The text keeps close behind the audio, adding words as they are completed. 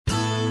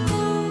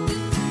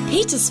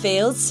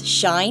Petersfield's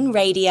Shine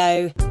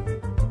Radio.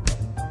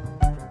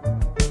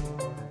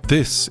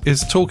 This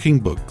is Talking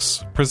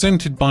Books,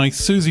 presented by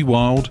Susie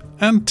Wilde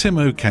and Tim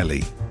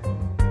O'Kelly.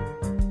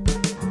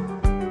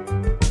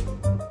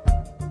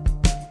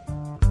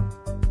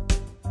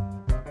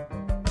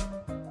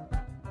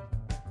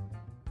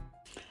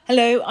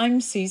 Hello,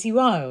 I'm Susie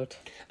Wilde.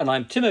 And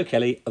I'm Tim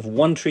O'Kelly of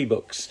One Tree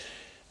Books,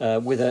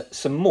 with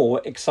some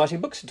more exciting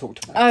books to talk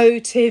about. Oh,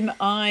 Tim,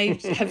 I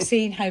have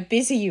seen how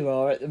busy you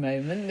are at the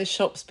moment. The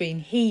shop's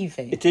been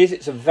heaving. It is.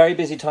 It's a very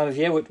busy time of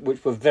year,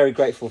 which we're very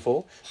grateful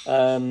for.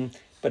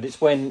 But it's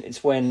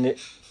when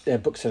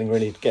book selling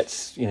really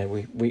gets,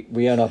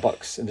 we earn our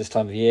bucks in this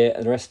time of year,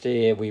 and the rest of the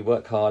year we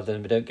work hard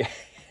and we don't get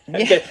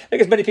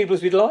as many people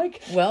as we'd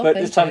like. Well, but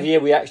this time of year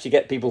we actually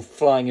get people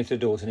flying into the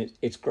doors, and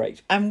it's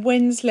great. And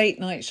when's late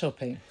night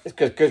shopping? It's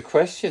a good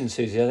question,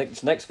 Susie. I think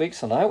it's next week,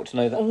 and I ought to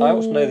know that. I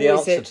ought to know the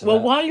answer to that.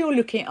 Well, while you're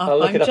looking up,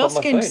 I'm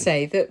just going to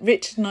say that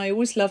Richard and I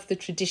always love the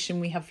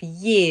tradition we have for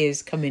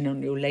years come in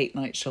on your late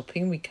night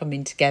shopping. We come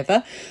in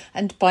together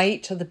and buy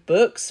each other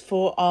books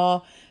for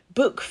our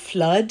book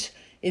flood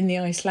in the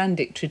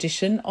Icelandic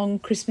tradition on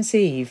Christmas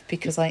Eve,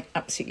 because I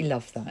absolutely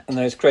love that. And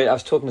it's great. I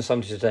was talking to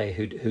somebody today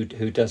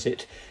who does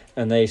it,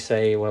 and they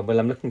say, well,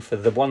 I'm looking for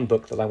the one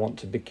book that I want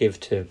to give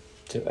to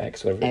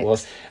X, whatever it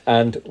was,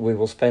 and we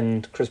will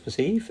spend Christmas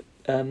Eve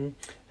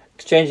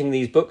exchanging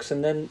these books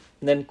and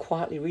then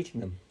quietly reading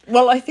them.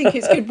 Well, I think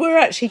it's good. We're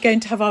actually going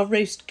to have our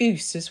roast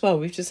goose as well.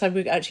 We've decided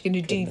we're actually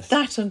going to do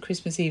that on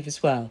Christmas Eve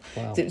as well.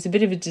 Wow. It was a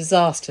bit of a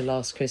disaster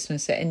last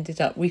Christmas. It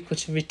ended up, we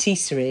put a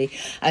rotisserie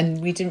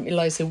and we didn't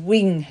realise a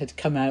wing had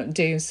come out and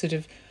doing a sort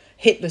of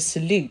Hitler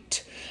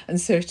salute.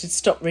 And so it had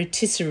stopped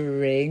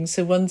rotisserieing,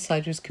 so one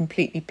side was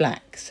completely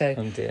black. So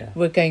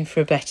we're going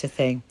for a better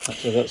thing.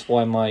 So that's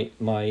why my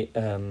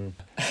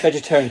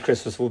vegetarian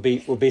Christmas will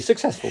be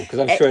successful, because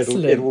I'm sure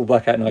it will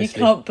work out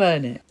nicely. You can't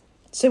burn it.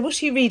 So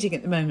what are you reading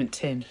at the moment,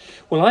 Tim?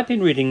 Well, I've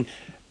been reading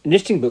an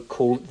interesting book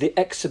called The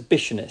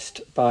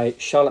Exhibitionist by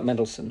Charlotte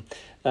Mendelsohn.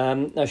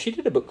 Now, she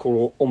did a book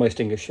called Almost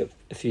English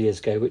a few years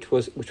ago, which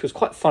was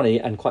quite funny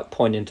and quite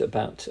poignant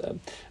about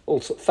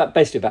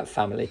basically about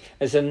family.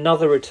 There's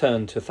another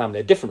return to a family,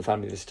 a different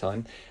family this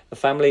time, a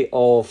family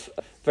of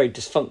a very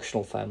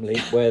dysfunctional family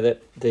where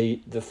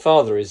the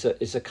father is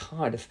a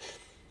kind of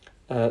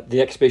the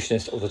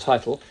exhibitionist, or the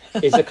title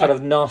is a kind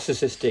of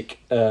narcissistic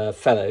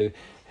fellow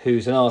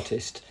who's an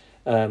artist.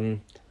 I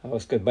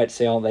was going to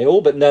say, aren't they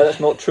all? But no, that's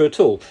not true at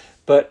all.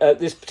 But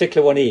this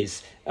particular one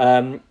is.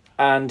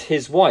 And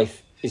his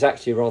wife is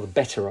actually a rather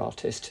better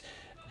artist,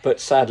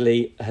 but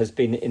sadly has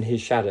been in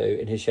his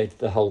shade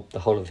the whole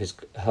of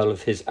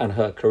his and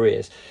her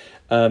careers.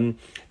 But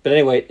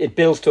anyway, it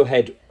builds to a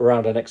head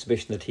around an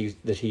exhibition that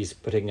he's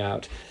putting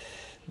out.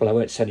 Well, I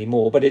won't say any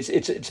more, but it's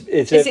is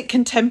it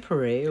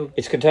contemporary? Or?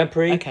 It's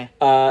contemporary. Okay.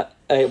 Well,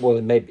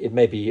 it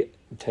may be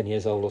 10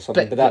 years old or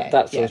something, but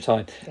that sort of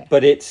time. Yeah.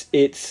 But it's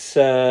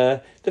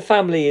the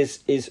family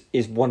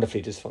is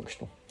wonderfully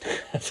dysfunctional.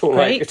 That's all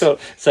right. So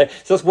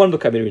that's one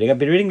book I've been reading. I've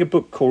been reading a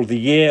book called The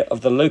Year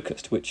of the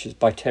Locust, which is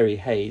by Terry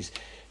Hayes.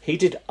 He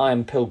did I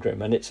Am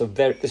Pilgrim, and this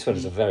one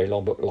is a very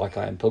long book, like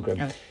I Am Pilgrim.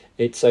 Oh.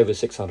 It's over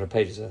 600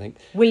 pages, I think.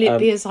 Will it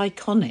be as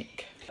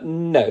iconic?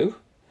 No,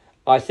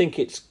 I think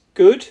it's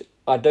good.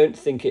 I don't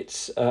think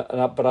it's,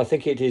 but I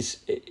think it is.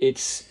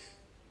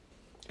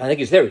 I think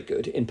it's very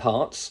good in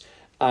parts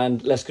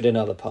and less good in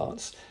other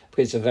parts,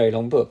 because it's a very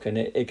long book and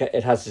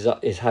it has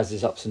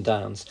its ups and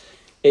downs.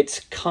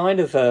 It's kind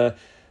of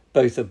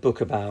both a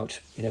book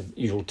about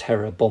usual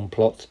terror bomb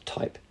plot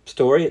type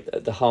story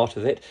at the heart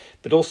of it,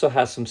 but also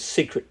has some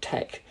secret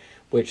tech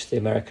which the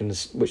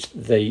Americans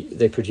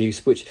they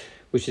produce, which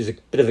is a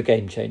bit of a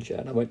game changer.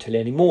 And I won't tell you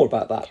any more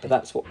about that, but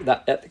that's what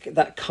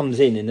that comes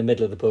in the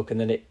middle of the book, and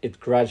then it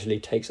gradually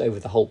takes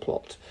over the whole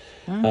plot.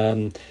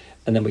 And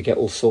then we get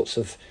all sorts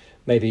of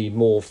maybe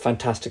more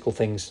fantastical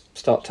things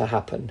start to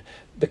happen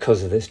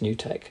because of this new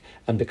tech,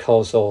 and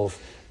because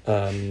of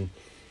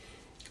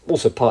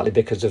also partly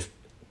because of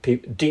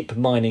deep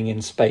mining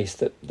in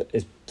space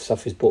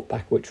stuff is brought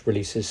back, which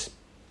releases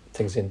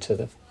things into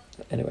the.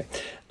 Anyway,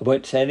 I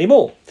won't say any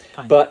more.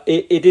 Fine. But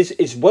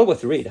it's well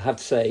worth the read, I have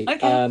to say,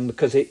 okay.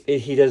 Because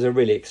he does a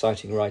really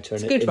exciting writer.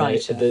 It's a good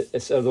writer.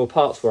 There were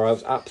parts where I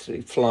was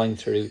absolutely flying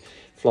through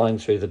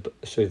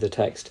the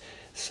text.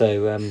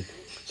 So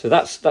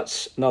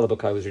that's another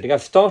book I was reading.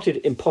 I've started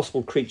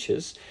Impossible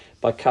Creatures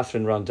by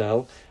Catherine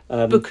Rundell.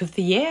 Book of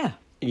the year.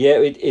 Yeah,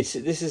 it's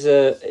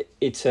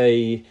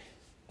a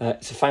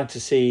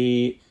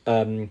fantasy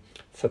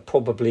for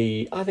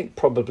probably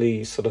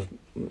sort of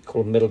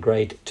called middle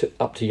grade to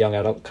up to young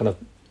adult kind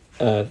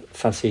of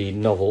fantasy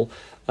novel,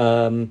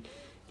 and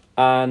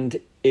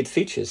it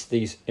features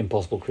these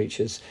impossible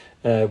creatures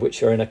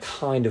which are in a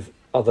kind of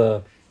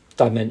other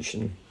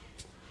dimension,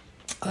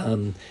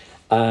 and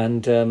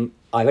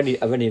I've only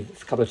a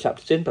couple of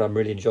chapters in, but I'm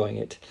really enjoying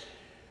it.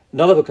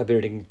 Another book I've been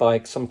reading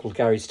by someone called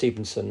Gary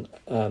Stevenson,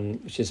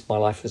 which is My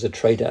Life as a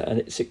Trader, and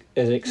it's an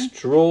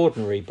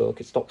extraordinary book.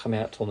 It's not coming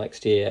out till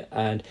next year,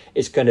 and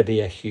it's going to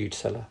be a huge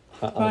seller.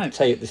 I'll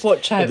tell you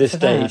Watch out at this for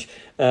that.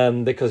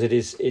 stage, because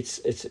it's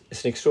an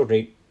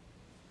extraordinary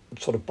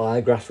sort of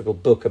biographical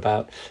book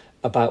about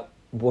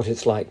what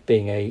it's like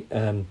being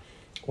a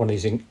one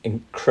of these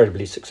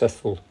incredibly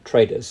successful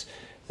traders,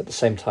 at the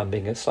same time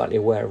being slightly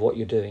aware of what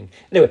you're doing.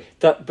 Anyway,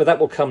 that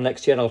will come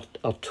next year, and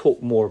I'll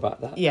talk more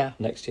about that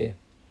next year.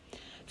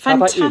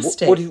 Fantastic. How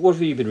about you? What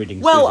have you been reading,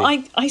 Well,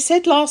 Susie? I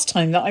said last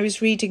time that I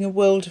was reading A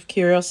World of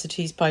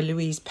Curiosities by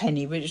Louise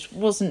Penny, which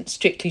wasn't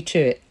strictly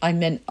true. I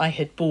meant I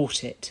had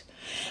bought it.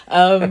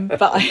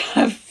 But I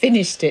have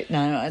finished it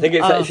now. I think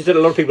it's she said a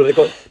lot of people, they've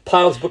got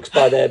piles of books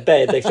by their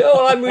bed. They say,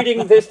 "Oh, I'm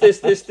reading this, and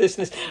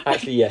this."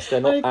 Actually, yes, they're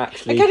not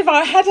actually.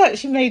 I had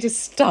actually made a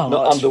start.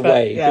 Not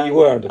underway, but you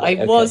were underway.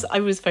 I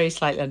was very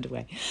slightly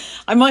underway.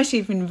 I might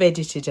even have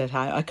edited it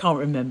out. I can't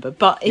remember,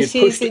 but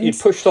you'd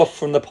pushed off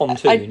from the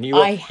pontoon. You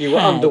were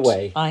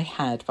underway. I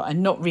had, but I'd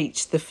not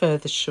reached the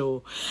further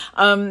shore.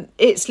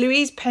 It's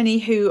Louise Penny,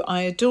 who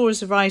I adore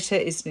as a writer.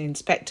 Is an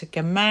Inspector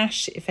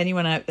Gamache. If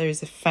anyone out there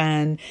is a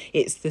fan,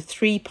 it's the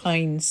Three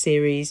Pines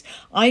series.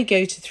 I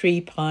go to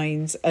Three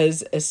Pines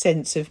as a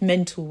sense of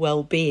mental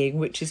well-being,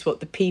 which is what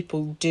the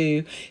people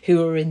do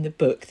who are in the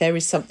book. There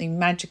is something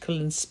magical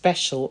and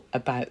special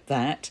about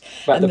that.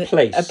 About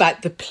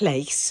the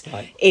place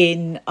right.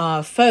 in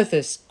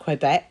furthest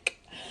Quebec.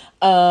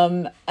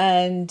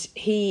 And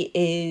he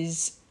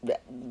is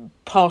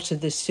part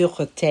of the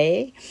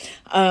Sûreté,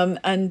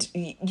 and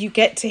you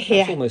get to hear...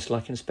 That's almost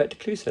like Inspector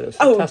Clouseau. That was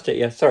fantastic.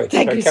 Yeah, sorry.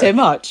 Thank you so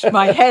much.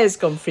 My hair's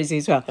gone frizzy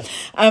as well.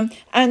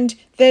 And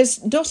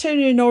there's not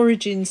only an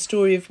origin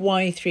story of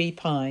why Three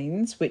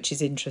Pines, which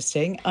is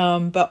interesting,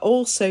 but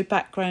also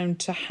background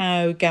to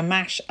how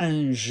Gamache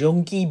and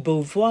Jean-Guy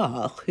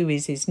Beauvoir, who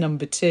is his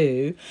number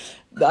 2,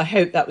 I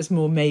hope that was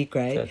more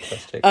Maigret.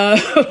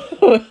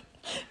 Fantastic.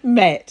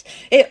 Met.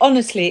 It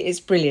honestly is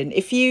brilliant.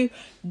 If you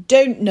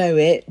don't know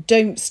it,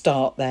 don't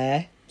start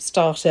there.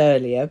 Start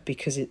earlier,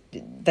 because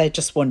they're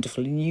just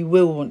wonderful and you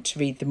will want to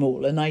read them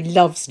all. And I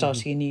love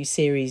starting a new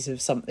series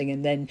of something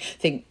and then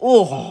think,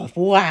 oh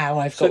wow,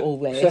 I've got all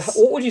this.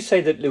 So what would you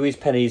say that Louise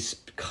Penny's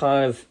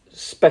kind of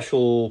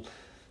special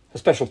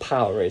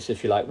power is,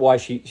 if you like? Why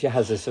she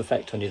has this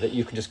effect on you that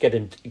you can just get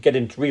in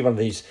to read one of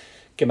these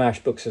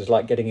Gamache books is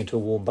like getting into a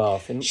warm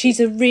bath. And she's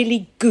a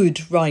really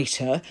good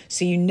writer,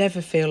 so you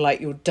never feel like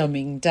you're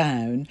dumbing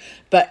down,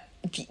 but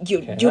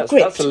you're gripped.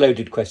 That's a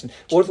loaded question.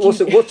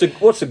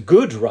 What's a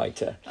good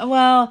writer?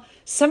 Well,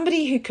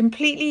 somebody who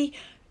completely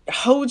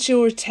holds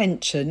your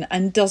attention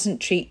and doesn't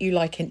treat you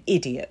like an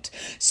idiot.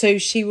 So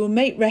she will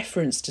make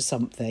reference to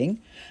something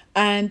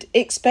and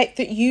expect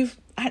that you've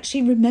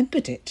actually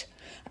remembered it.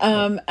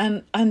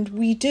 And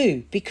we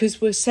do, because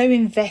we're so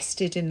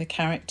invested in the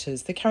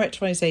characters. The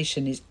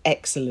characterisation is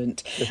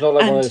excellent. It's not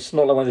like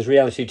one of those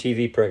reality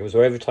TV programs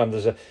where every time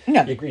there's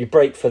you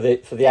break for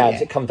the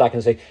ads, it comes back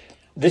and say,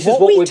 this is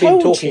what we've been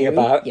talking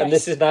about, and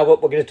this is now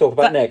what we're going to talk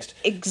about next.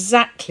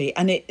 Exactly,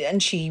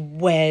 and she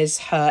wears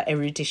her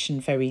erudition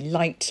very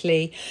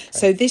lightly. Right.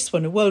 So this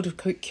one, A World of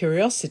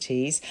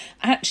Curiosities,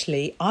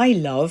 actually I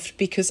loved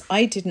because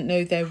I didn't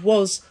know there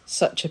was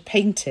such a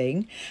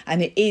painting,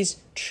 and it is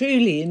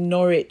truly in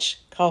Norwich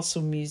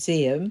Castle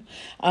Museum,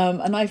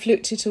 and I've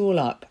looked it all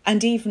up,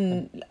 and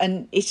even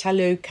an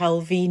Italo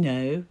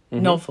Calvino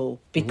novel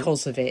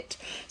because of it.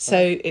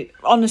 So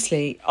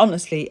honestly,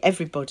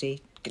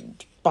 everybody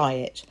buy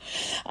it.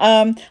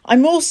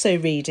 I'm also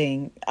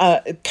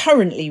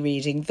currently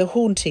reading The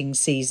Haunting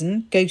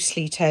Season,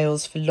 Ghostly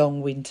Tales for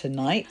Long Winter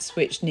Nights,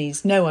 which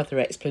needs no other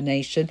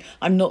explanation.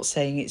 I'm not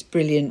saying it's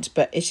brilliant,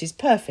 but it is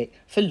perfect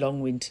for long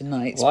winter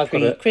nights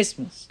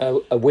pre-Christmas.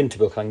 A winter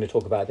book, I'm going to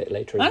talk about it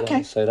later as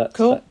well. So that's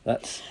cool.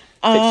 That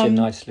fits in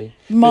nicely.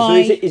 So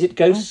is it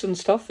ghosts and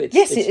stuff?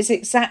 Yes, it is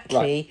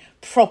exactly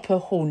proper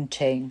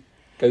haunting.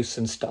 Ghosts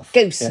and stuff.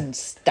 And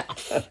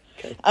stuff.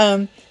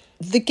 Okay.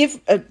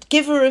 The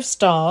Giver of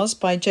Stars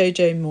by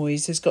Jojo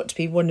Moyes has got to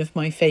be one of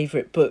my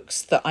favourite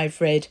books that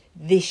I've read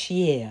this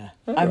year.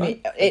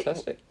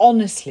 It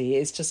honestly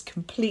is just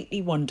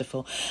completely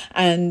wonderful.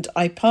 And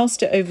I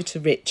passed it over to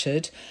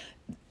Richard,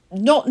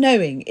 not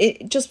knowing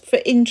it, just for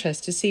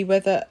interest to see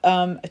whether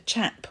a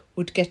chap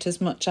would get as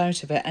much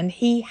out of it, and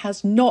he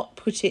has not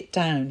put it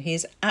down. He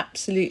has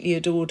absolutely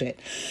adored it.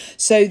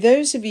 So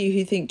those of you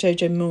who think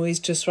Jojo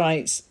Moyes just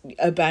writes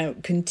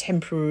about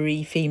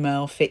contemporary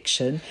female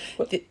fiction...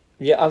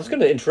 I was going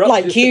to interrupt.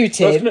 Like you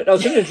did. I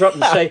was going to interrupt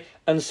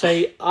and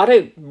say I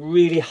don't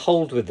really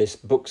hold with this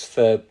books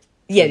for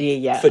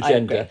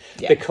gender,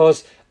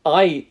 because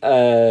I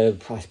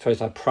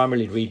suppose I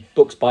primarily read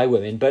books by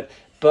women, but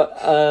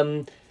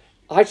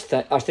I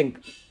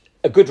think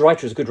a good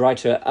writer is a good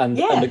writer, and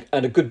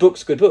a good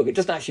book's a good book. It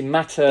doesn't actually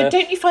matter. But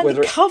don't you find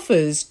the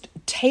covers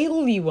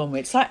tail you one way?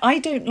 It's like, I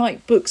don't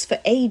like books for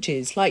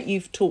ages, like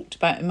you've talked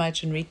about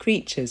Imaginary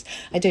Creatures.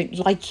 I don't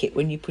like it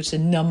when you put a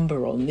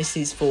number on. This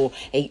is for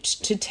 8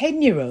 to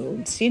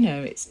 10-year-olds. You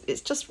know,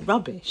 it's just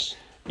rubbish.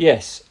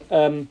 Yes.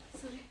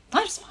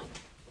 That's fine.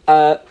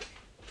 I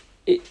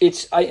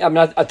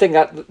think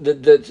that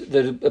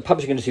the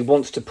publishing industry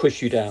wants to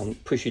push you down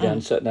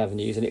certain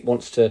avenues, and it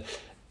wants to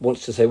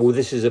wants to say, well,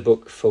 this is a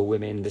book for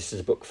women, this is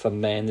a book for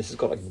men, this has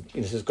got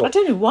I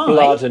don't know why.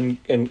 blood and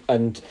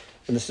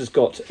this has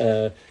got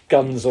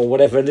guns or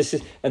whatever, and this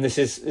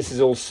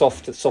is all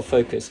soft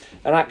focus.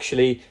 And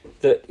actually,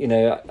 that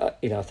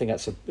I think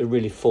that's a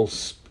really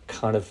false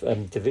kind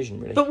of division,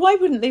 really. But why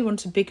wouldn't they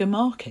want a bigger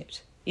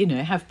market?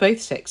 Have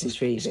both sexes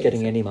reading. It's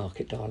getting any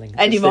market, darling.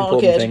 Any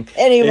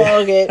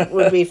market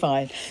would be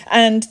fine.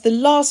 And the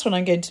last one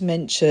I'm going to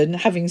mention,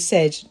 having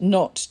said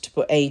not to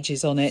put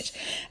ages on it,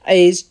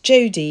 is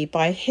Jodie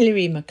by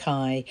Hilary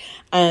Mackay,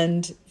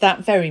 and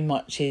that very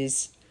much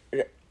is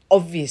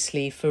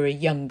obviously for a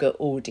younger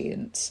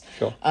audience.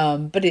 Sure.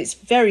 But it's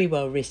very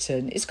well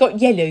written. It's got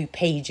yellow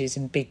pages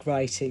and big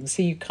writing,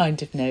 so you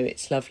kind of know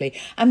it's lovely.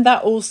 And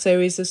that also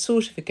is a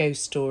sort of a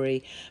ghost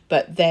story,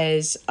 but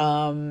there's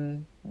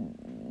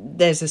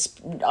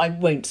I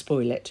won't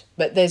spoil it,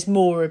 but there's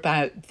more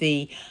about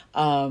the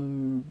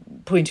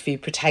point of view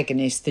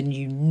protagonist than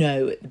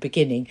at the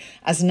beginning.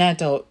 As an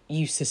adult,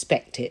 you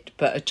suspect it,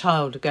 but a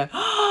child would go,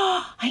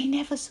 "Oh, I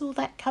never saw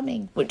that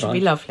coming," which would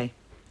be lovely.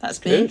 That's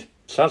good. me.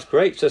 Sounds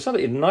great. So it sounds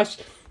like a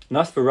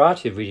nice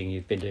variety of reading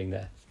you've been doing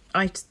there.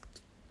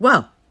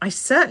 I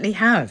certainly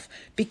have,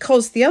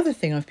 because the other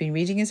thing I've been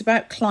reading is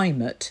about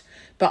climate,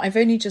 but I've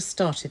only just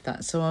started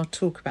that, so I'll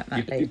talk about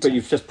that later. But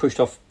you've just pushed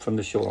off from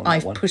the shore on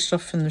that one. I've pushed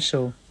off from the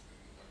shore.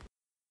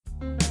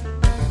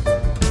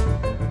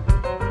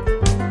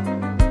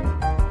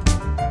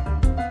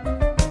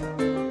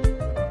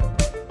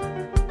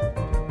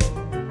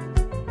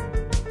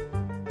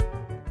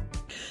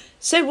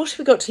 So what have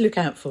we got to look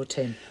out for,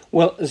 Tim?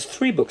 Well, there's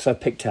 3 books I've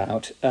picked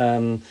out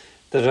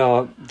that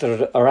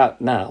are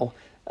out now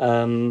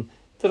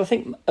that I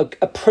think are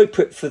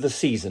appropriate for the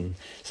season.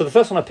 So the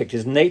first one I picked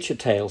is Nature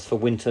Tales for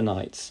Winter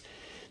Nights.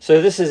 So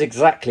this is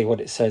exactly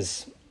what it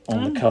says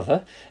on the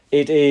cover.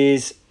 It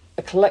is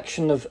a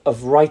collection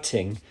of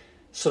writing,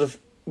 sort of,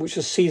 which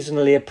is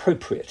seasonally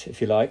appropriate,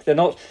 if you like. They're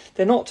not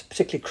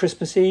particularly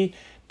Christmassy,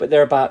 but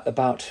they're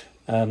about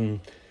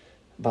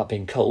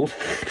being cold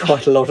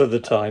quite a lot of the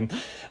time.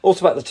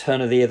 Also about the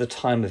turn of the year, the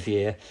time of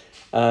year.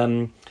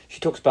 She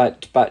talks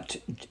about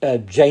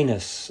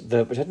Janus,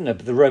 which I don't know,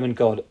 but the Roman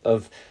god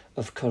of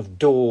kind of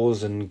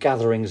doors and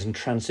gatherings and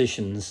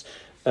transitions.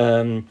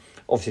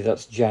 Obviously,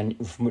 that's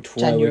from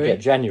where we get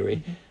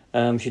January.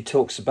 Mm-hmm. She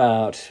talks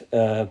about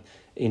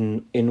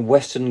in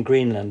Western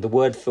Greenland, the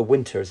word for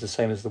winter is the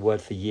same as the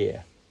word for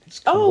year.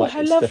 It's how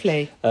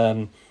lovely!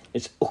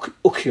 It's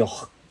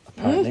ukyoch,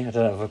 apparently. I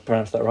don't know if I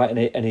pronounced that right.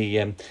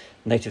 Any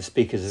native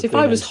speakers. So if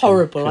I was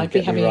horrible, I'd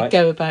be having a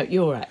go about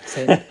your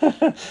accent.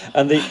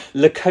 And the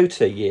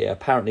Lakota year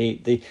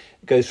apparently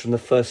goes from the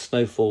first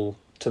snowfall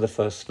to the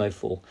first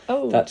snowfall.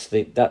 Oh, that's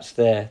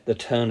the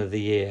turn of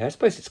the year. I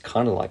suppose it's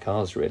kind of like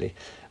ours, really.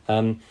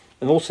 And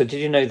also,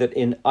 did you know that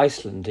in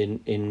Iceland,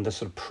 in the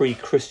sort of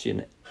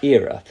pre-Christian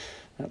era,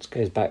 that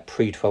goes back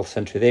pre-12th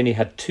century, they only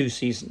had 2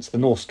 seasons. The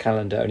Norse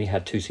calendar only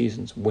had 2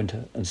 seasons,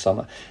 winter and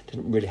summer.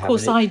 Didn't really have. Of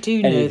course, I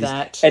do know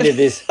that. Any of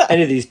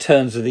these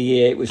turns of the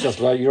year, it was just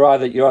like you're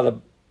either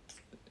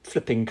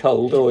flipping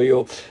cold or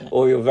you're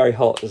very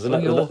hot.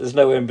 There's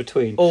nowhere in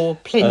between. Or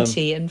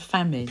plenty and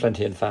famine.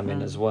 Plenty and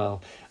famine as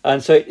well.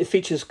 And so it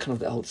features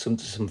kind of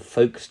some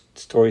folk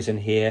stories in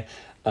here.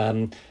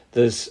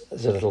 There's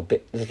a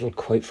little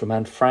quote from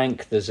Anne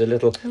Frank. There's a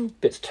little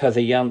bits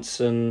Tove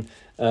Jansson.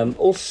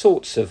 All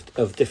sorts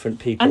of different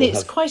people. And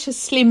it's quite a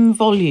slim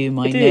volume,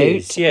 I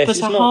note. Yes,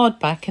 but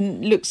hardback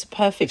and looks a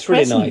perfect It's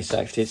really present. nice,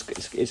 actually.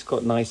 It's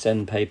got nice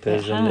end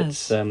papers,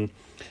 and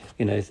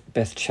it's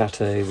Beth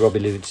Chatto, Robbie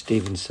Louis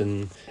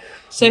Stevenson.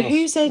 So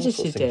who's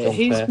edited it?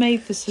 Who's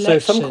made the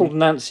selection? So someone called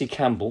Nancy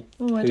Campbell,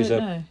 who's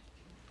a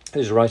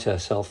writer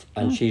herself,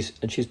 and she's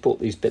brought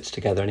these bits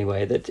together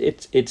anyway. That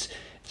it's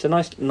a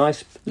nice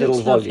little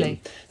volume.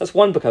 Lovely. That's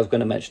one book I was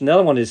going to mention.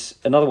 Another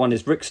one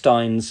is Rick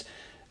Stein's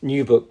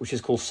new book, which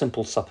is called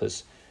Simple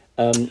Suppers.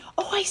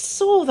 I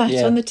saw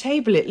that on the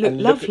table. It looked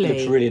lovely. It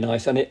looks really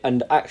nice,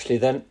 and actually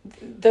then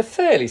they're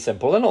fairly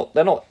simple.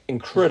 They're not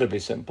incredibly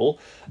simple,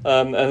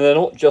 and they're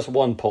not just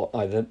one pot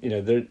either.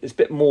 It's a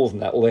bit more than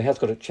that. Although he has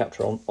got a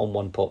chapter on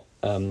one pot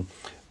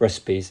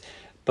recipes,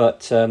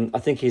 but I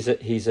think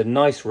he's a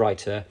nice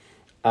writer,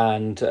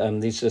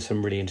 and these are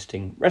some really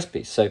interesting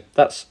recipes. So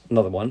that's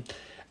another one.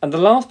 And the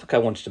last book I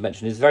wanted to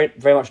mention is very,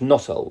 very much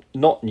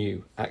not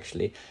new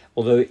actually,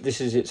 although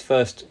this is its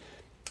first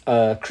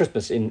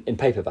Christmas in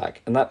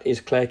paperback, and that is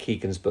Claire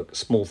Keegan's book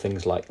Small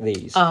Things Like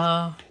These.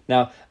 Now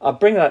I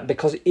bring that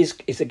because it's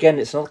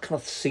another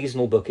kind of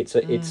seasonal book. It's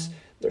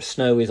the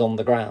snow is on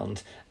the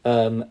ground,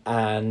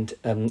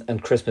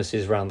 and Christmas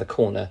is around the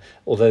corner.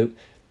 Although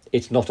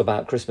it's not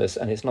about Christmas,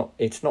 and it's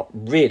not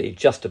really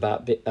just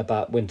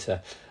about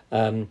winter,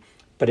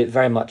 but it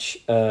very much.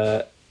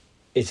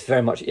 It's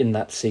very much in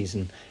that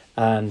season,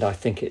 and I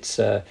think it's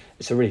a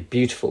really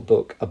beautiful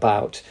book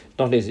about.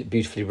 Not only is it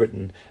beautifully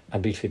written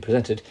and beautifully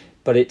presented,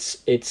 but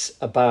it's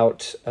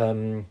about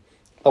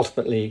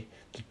ultimately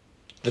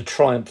the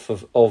triumph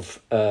of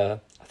I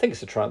think it's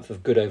the triumph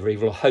of good over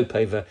evil, or hope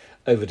over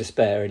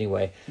despair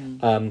anyway.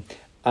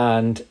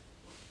 And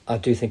I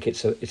do think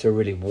it's a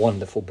really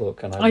wonderful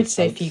book, and I'd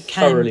say if you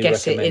can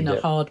get it in a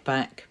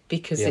hardback,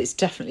 because it's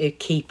definitely a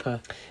keeper.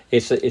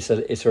 It's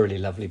a really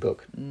lovely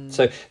book.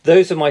 So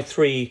those are my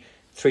three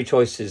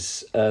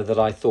choices that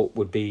I thought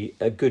would be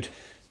good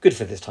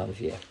for this time of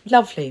year.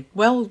 Lovely,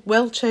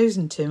 well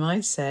chosen, Tim.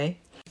 I'd say.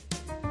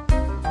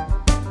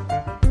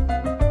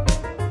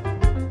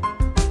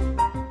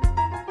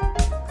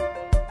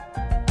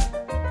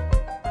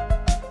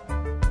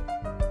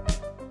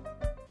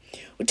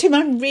 Tim,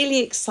 I'm really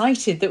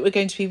excited that we're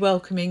going to be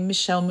welcoming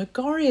Michelle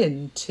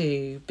McGorrian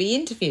to be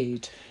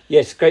interviewed.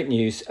 Yes, great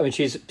news. I mean,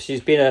 she's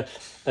been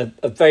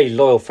a very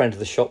loyal friend of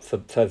the shop for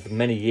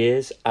many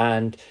years,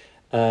 and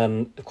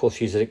of course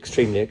she's an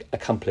extremely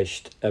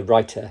accomplished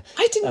writer.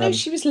 I didn't know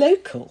she was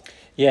local.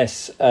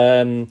 Yes,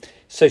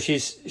 so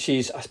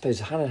she's I suppose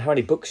how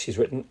many books she's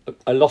written?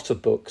 A lot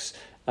of books.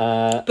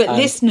 But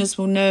listeners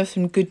will know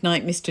from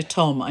Goodnight, Mr.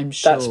 Tom, I'm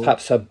sure. That's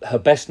perhaps her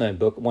best known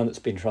book, one that's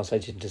been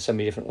translated into so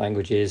many different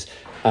languages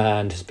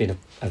and has been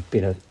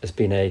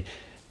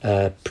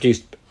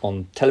produced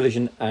on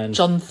television and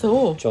John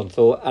Thaw,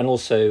 and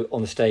also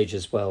on the stage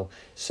as well.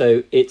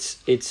 So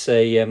it's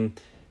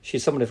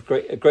she's someone of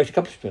a great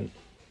accomplishment.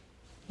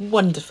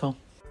 Wonderful.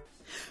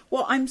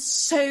 Well, I'm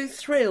so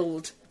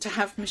thrilled to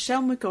have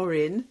Michelle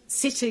McGorrian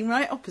sitting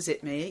right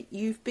opposite me.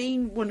 You've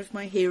been one of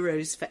my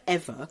heroes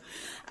forever,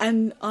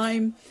 and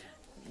I'm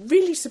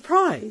really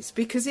surprised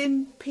because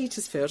in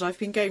Petersfield I've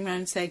been going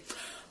around saying,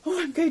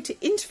 I'm going to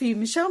interview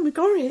Michelle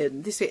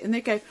McGorrian this week, and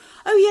they go,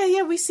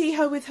 yeah, we see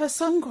her with her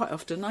son quite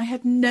often. I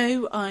had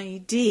no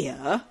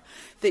idea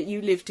that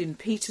you lived in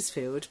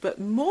Petersfield, but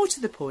more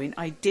to the point,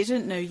 I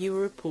didn't know you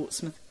were a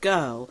Portsmouth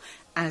girl,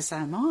 as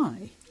am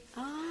I.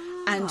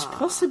 And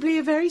possibly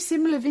a very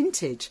similar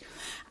vintage.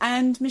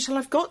 And Michelle,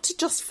 I've got to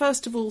just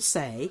first of all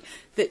say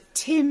that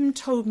Tim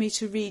told me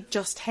to read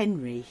Just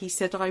Henry. He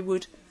said I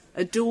would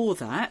adore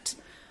that.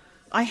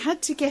 I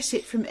had to get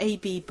it from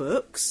AB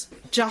Books.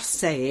 Just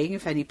saying,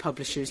 if any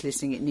publisher is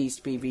listening, it needs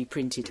to be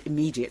reprinted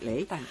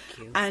immediately. Thank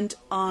you. And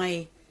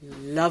I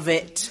love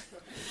it.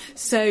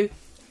 So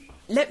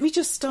let me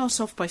just start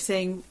off by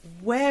saying,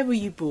 where were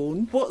you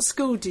born? What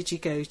school did you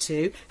go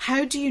to?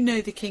 How do you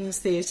know the King's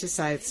Theatre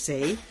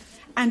Southsea?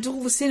 And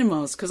all the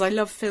cinemas, because I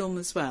love film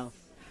as well.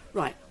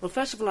 Right. Well,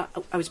 first of all,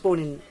 I was born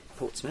in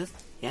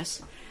Portsmouth,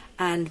 yes.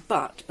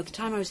 But at the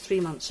time I was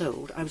 3 months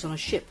old, I was on a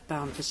ship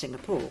bound for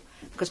Singapore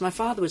because my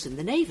father was in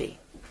the Navy.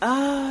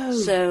 Oh.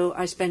 So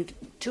I spent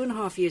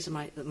 2.5 years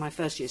of my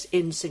first years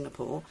in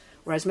Singapore,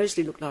 where I was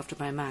mostly looked after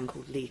by a man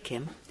called Lee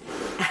Kim.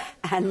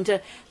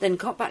 And then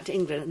got back to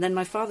England. And then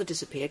my father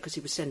disappeared because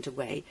he was sent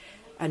away.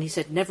 And he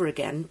said, never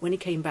again. When he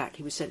came back,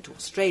 he was sent to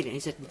Australia. And he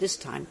said, this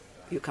time,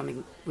 you're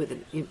coming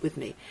with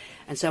me.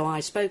 And so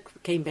I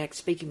came back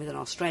speaking with an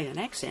Australian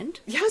accent.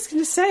 Yeah, I was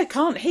going to say, I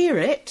can't hear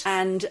it.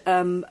 And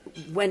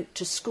went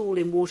to school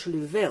in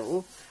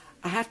Waterlooville.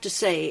 I have to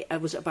say, I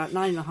was about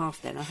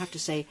 9.5 then. I have to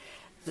say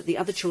that the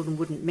other children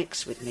wouldn't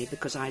mix with me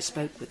because I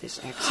spoke with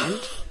this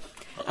accent.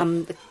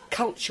 The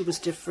culture was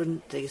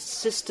different, the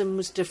system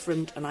was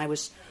different, and I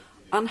was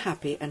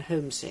unhappy and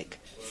homesick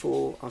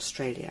for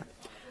Australia.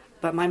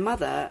 But my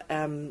mother,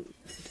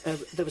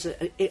 there was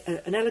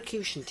an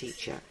elocution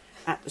teacher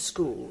at the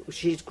school.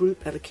 She had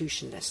group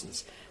elocution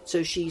lessons.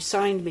 So she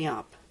signed me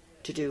up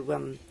to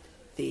do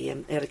the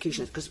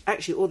elocution, because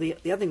actually all the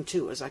other thing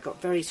too was I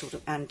got very sort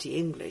of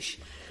anti-English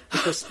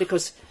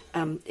because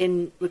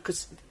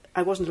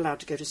I wasn't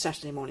allowed to go to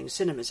Saturday morning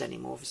cinemas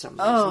anymore for some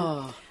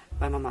reason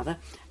by my mother,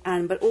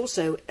 but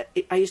also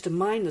I used to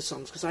mind the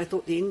songs because I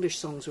thought the English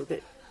songs were a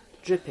bit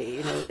drippy.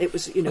 You know, it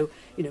was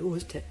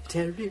was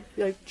Terry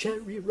like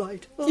Cherry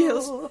right.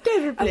 Yes,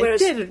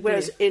 terribly.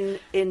 Whereas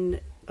in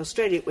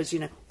Australia it was,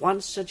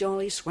 once a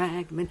jolly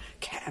swagman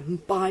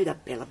camped by the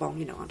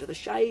billabong, under the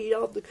shade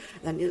of the...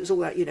 And it was all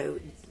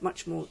that,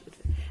 much more...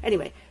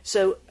 Anyway,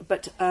 so,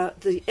 but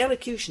the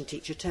elocution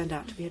teacher turned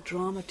out to be a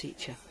drama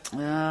teacher.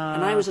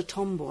 And I was a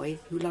tomboy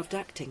who loved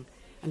acting.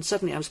 And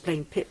suddenly I was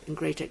playing Pip in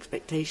Great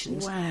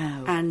Expectations.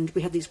 Wow. And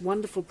we had these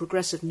wonderful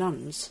progressive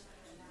nuns.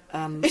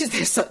 Is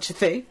there such a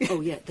thing?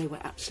 Oh, yeah, they were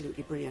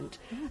absolutely brilliant.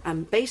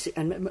 And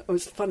it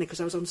was funny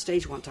because I was on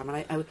stage one time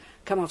and I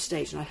come off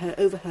stage and I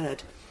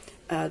overheard...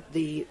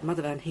 the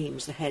Mother Van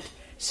Heems, the head,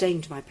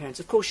 saying to my parents,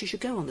 of course you should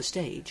go on the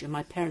stage. And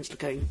my parents were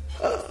going,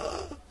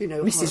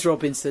 Mrs.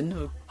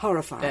 Robinson.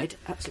 Horrified,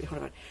 absolutely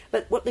horrified.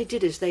 But what they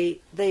did is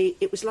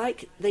it was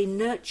like they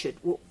nurtured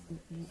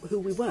who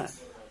we were.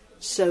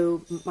 So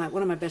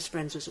one of my best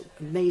friends was an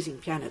amazing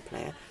piano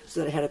player,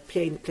 so that I had to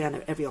play the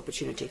piano every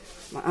opportunity.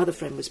 My other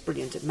friend was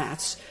brilliant at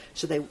maths,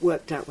 so they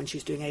worked out when she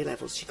was doing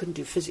A-levels. She couldn't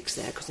do physics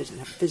there because they didn't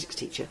have a physics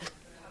teacher.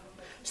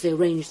 So they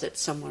arranged that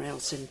somewhere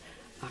else in...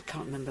 I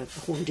can't remember,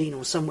 Horndine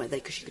or somewhere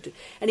because she could do...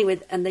 Anyway,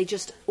 and they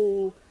just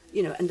all,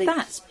 and they...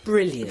 That's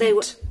brilliant.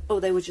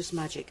 They were just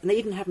magic. And they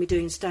even had me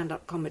doing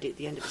stand-up comedy at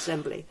the end of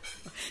Assembly.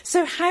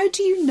 So how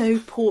do you know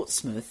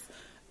Portsmouth,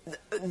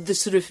 the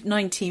sort of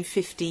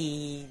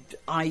 1950...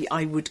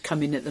 I would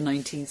come in at the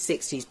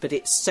 1960s, but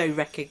it's so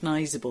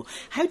recognisable.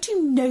 How do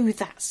you know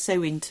that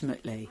so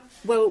intimately?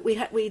 Well,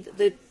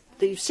 the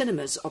the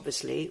cinemas,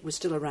 obviously, were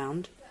still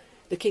around.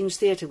 The King's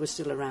Theatre was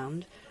still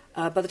around.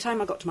 By the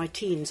time I got to my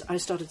teens, I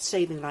started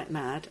saving like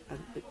mad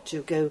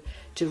to go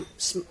to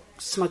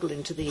smuggle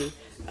into the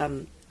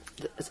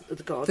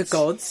gods. The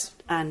gods.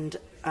 And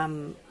I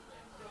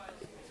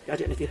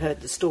don't know if you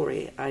heard the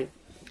story.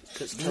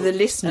 The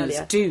listeners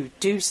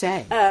do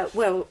say.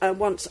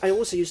 Once I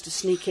also used to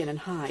sneak in and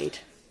hide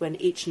when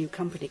each new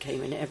company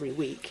came in every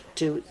week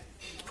to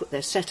put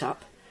their set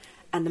up.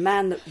 And the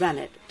man that ran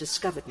it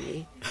discovered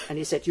me, and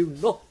he said, "You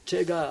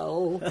naughty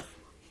girl,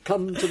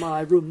 come to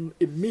my room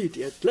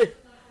immediately."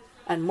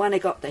 And when I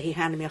got there, he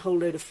handed me a whole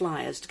load of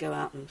flyers to go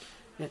out and...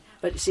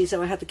 But you see,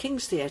 so I had the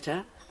King's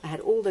Theatre, I had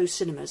all those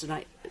cinemas, and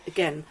I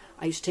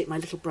used to take my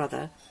little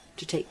brother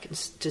to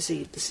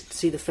see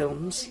the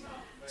films.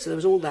 So there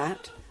was all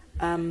that.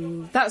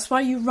 That's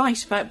why you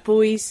write about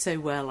boys so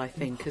well, I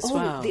think, as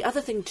well. The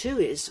other thing too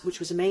is, which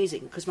was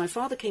amazing, because my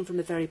father came from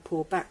a very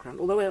poor background.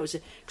 Although I was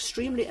an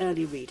extremely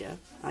early reader,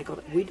 I got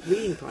a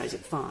reading prize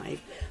at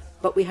 5,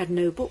 but we had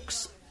no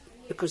books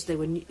because they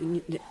were.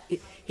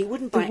 He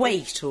wouldn't buy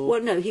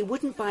he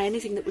wouldn't buy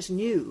anything that was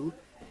new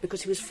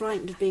because he was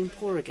frightened of being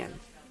poor again.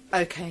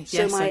 Okay,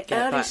 so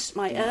yes,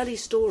 my early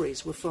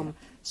stories were from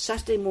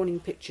Saturday morning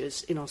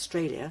pictures in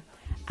Australia.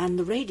 And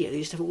the radio, they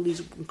used to have all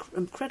these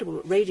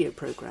incredible radio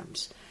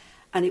programmes.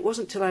 And it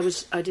wasn't till I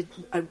was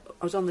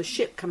on the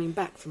ship coming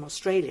back from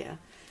Australia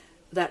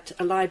that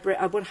a library...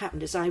 what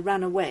happened is I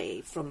ran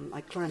away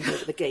I climbed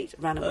over the gate,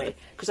 ran away,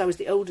 because I was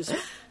the oldest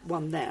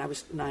one there. I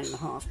was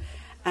 9.5.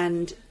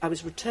 And I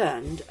was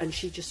returned, and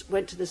she just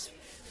went to this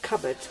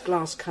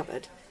glass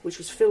cupboard, which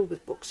was filled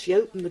with books. She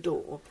opened the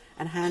door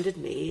and handed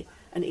me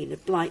an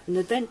Enid Blyton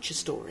adventure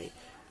story.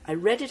 I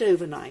read it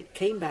overnight,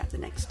 came back the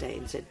next day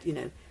and said,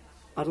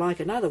 "I'd like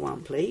another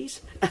one,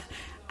 please."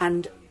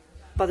 And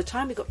by the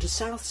time we got to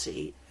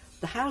Southsea,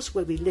 the house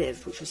where we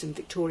lived, which was in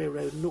Victoria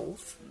Road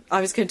North...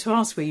 I was going to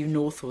ask, were you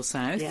north or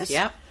south? Yes.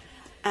 Yep.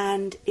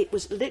 And it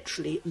was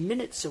literally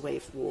minutes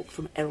away walk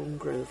from Elm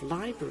Grove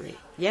Library.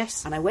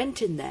 Yes. And I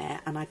went in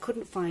there and I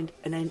couldn't find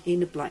an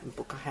Enid Blyton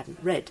book I hadn't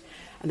read.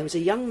 And there was a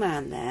young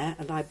man there,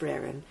 a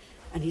librarian,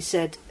 and he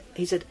said,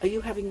 "Are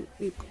you having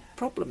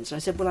problems?" And I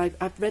said, "Well,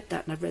 I've read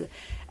that and I've read it."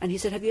 And he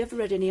said, "Have you ever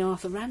read any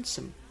Arthur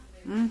Ransom?"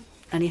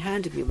 And he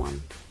handed me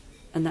one,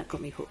 and that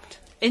got me hooked.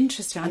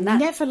 Interesting. I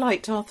never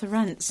liked Arthur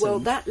Ransom. Well,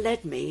 that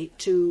led me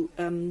to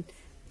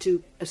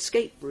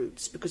escape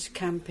routes, because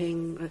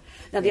camping...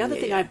 Now, the other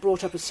thing I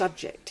brought up as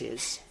subject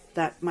is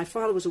that my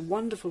father was a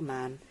wonderful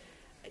man.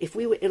 If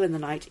we were ill in the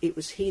night, it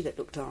was he that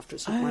looked after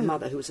us, not my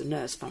mother, who was a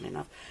nurse, fun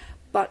enough.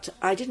 But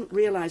I didn't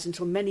realise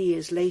until many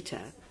years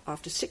later,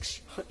 after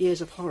 6 years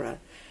of horror,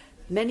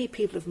 many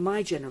people of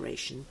my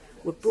generation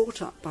were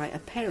brought up by a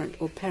parent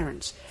or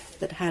parents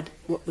that had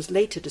what was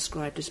later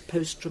described as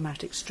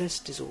post-traumatic stress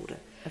disorder.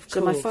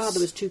 So my father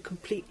was 2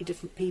 completely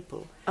different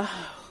people.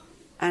 Oh.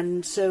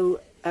 And so...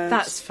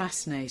 that's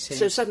fascinating.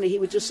 So suddenly he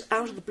would just,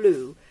 out of the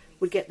blue,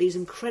 would get these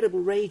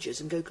incredible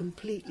rages and go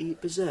completely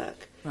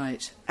berserk.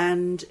 Right.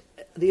 And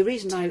the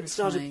reason I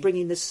started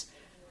bringing this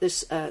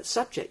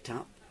subject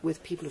up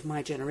with people of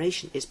my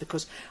generation is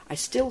because I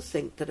still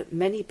think that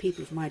many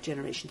people of my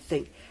generation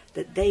think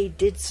that they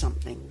did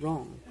something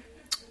wrong.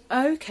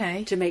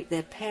 Okay. To make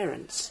their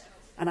parents,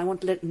 and I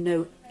want to let them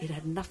know it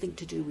had nothing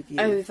to do with you.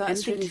 Oh,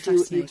 that's anything really to do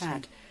with fascinating. you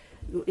had.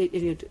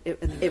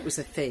 It was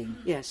a thing.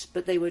 Yes,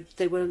 but they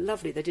were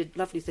lovely. They did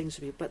lovely things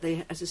for you. But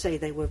they, as I say,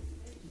 they were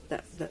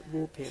that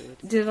war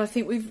period. I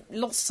think we've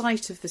lost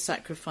sight of the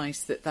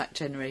sacrifice that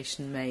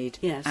generation made.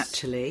 Yes.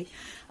 Actually,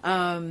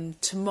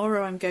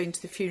 tomorrow I'm going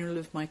to the funeral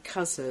of my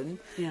cousin,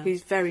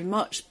 who's very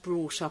much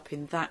brought up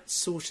in that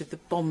sort of the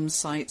bomb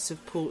sites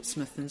of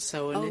Portsmouth and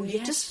so on. Oh, and yes.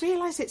 you just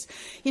realise it's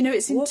in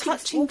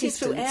touching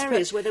distance. Walking through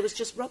areas where there was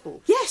just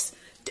rubble. Yes.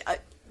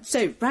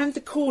 So round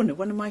the corner,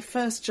 one of my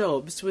first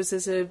jobs was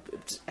as a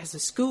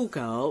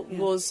schoolgirl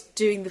was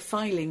doing the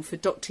filing for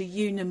Dr.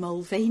 Una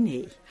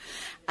Mulvaney,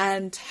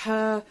 and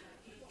her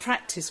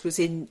practice was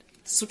in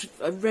sort of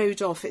a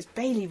road off, it's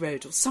Bailey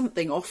Road or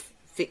something off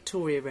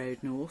Victoria Road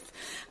North,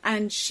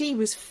 and she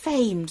was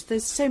famed.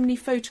 There's so many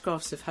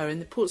photographs of her in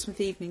the Portsmouth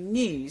Evening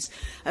News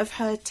of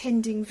her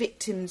tending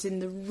victims in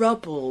the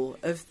rubble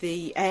of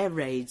the air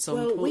raids on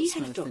Portsmouth. Well, we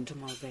had Dr.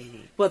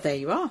 Mulvaney. Well, there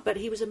you are. But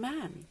he was a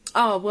man.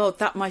 Oh, well,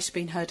 that might have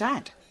been her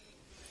dad.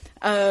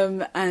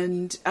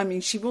 And, I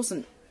mean, she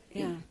wasn't...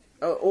 Yeah.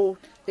 Or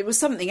it was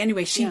something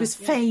anyway. She was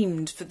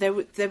famed for there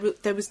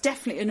was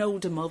definitely an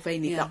older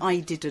Mulvaney that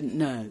I didn't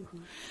know,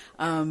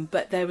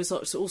 but there was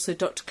also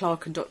Dr.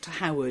 Clark and Dr.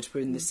 Howard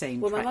were in the same.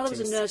 Well, my practice.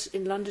 mother was a nurse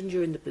in London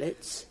during the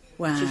Blitz.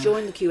 Wow. She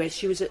joined the QS.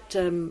 She was at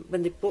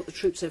when they brought the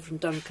troops over from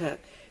Dunkirk.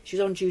 She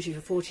was on duty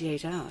for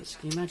 48 hours.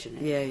 Can you imagine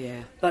it?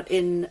 Yeah. But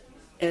as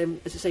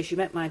I say, she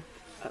met my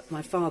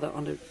father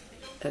on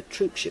a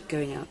troop ship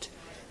going out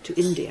to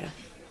India,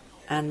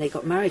 and they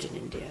got married in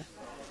India.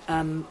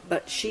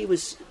 But she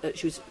was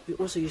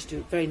also used to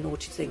do very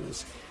naughty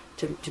things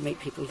to make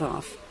people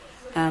laugh.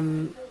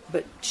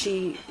 But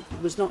she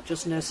was not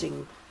just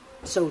nursing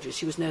soldiers.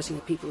 She was nursing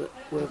the people that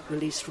were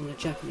released from the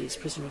Japanese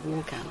prisoner of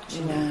war camps.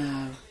 Wow.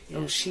 Yeah.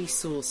 Oh, she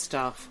saw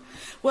stuff.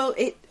 Well,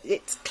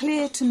 it's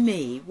clear to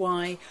me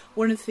why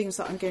one of the things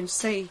that I'm going to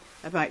say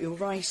about your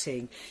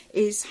writing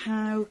is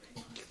how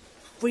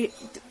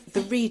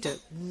the reader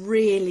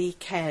really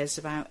cares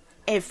about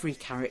every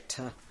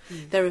character.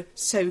 There are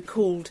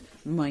so-called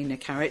minor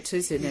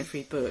characters in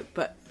every book,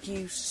 but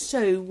you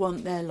so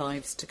want their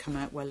lives to come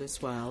out well as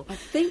well. I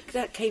think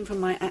that came from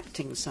my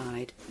acting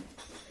side,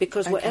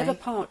 because whatever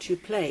part you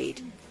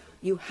played,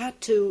 you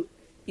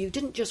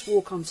didn't just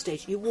walk on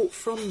stage, you walked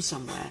from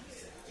somewhere.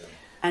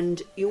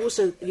 And you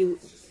also,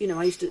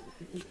 I used to,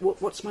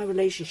 what's my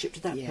relationship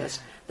to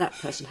that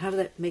person? How did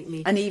that make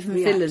me And even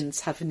react? villains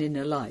have an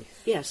inner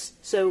life. Yes,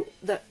 so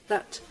that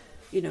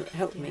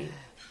helped me.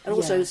 And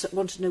also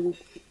want to know,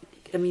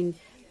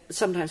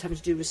 sometimes having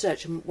to do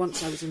research. And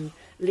once I was in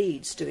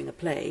Leeds doing a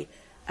play,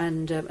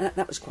 and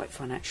that was quite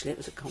fun, actually. It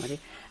was a comedy.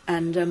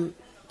 And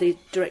the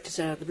director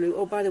said out of the blue,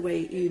 "Oh, by the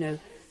way,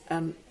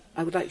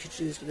 I would like you to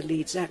do this with a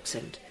Leeds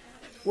accent."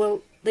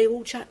 Well, they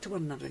all chat to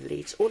one another in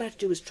Leeds. All I had to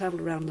do was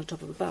travel around on the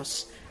top of the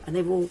bus, and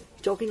they were all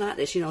talking like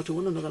this, to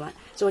one another.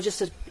 So I just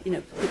said,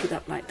 pick it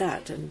up like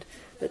that.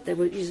 But they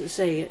were, used to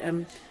say,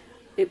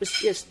 it was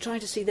just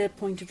trying to see their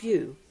point of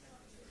view.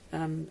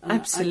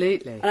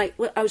 Absolutely. I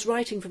was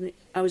writing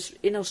I was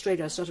in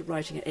Australia. I started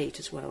writing at 8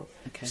 as well,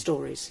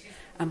 stories.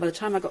 And by the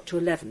time I got to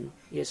 11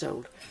 years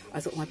old,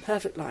 I thought my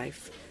perfect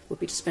life would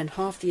be to spend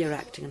half the year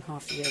acting and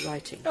half the year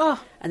writing.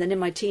 Oh. And then in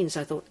my teens,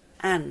 I thought,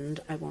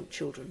 and I want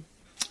children.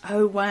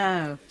 Oh,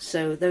 wow.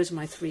 So those are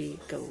my 3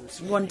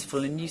 goals. Really.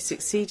 Wonderful, and you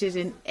succeeded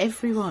in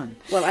every one.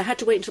 Well, I had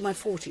to wait until my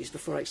 40s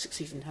before I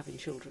succeeded in having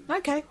children.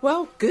 Okay,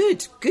 well,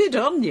 good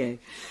on you.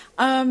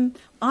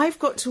 I've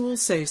got to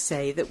also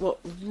say that what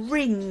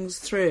rings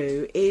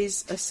through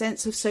is a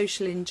sense of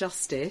social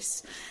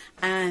injustice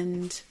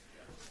and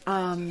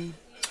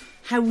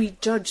how we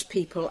judge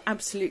people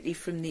absolutely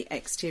from the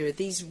exterior.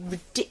 These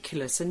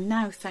ridiculous and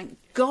now, thank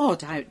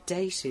God,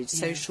 outdated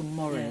social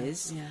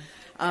mores. Yeah.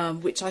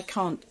 Which I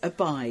can't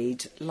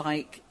abide,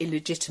 like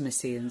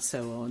illegitimacy and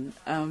so on.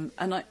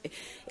 And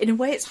in a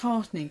way, it's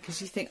heartening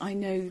because you think, I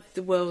know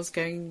the world's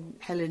going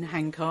hell in a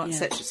handcart,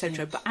 etc.,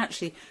 etc. But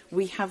actually,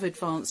 we have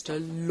advanced a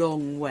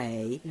long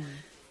way. Yeah.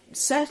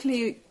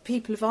 Certainly,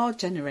 people of our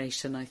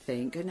generation, I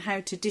think, and how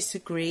to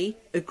disagree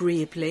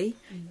agreeably,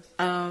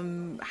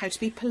 how to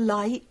be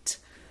polite.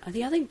 And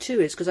the other thing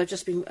too is because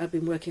I've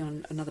been working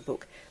on another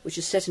book which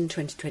is set in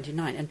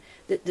 2029, and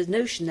the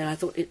notion there, I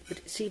thought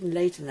it's even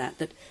later than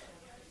that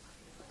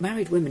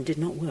married women did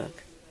not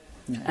work.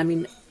 No. I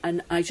mean,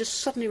 and I just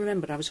suddenly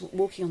remembered I was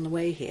walking on the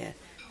way here,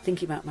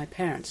 thinking about my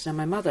parents. Now,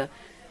 my mother,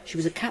 she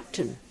was a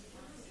captain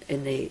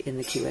in the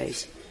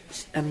QAs,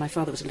 and my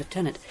father was a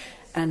lieutenant,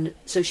 and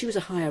so she was a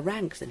higher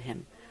rank than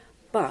him.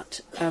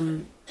 But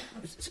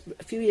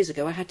a few years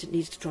ago, I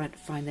needed to try to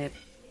find their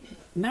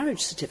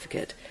marriage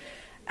certificate,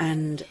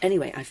 and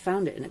anyway, I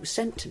found it, and it was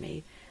sent to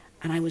me,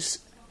 and I was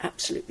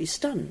absolutely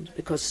stunned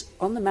because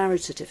on the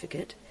marriage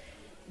certificate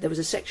there was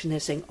a section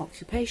there saying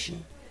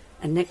occupation.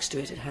 And next to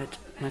it had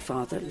my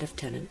father,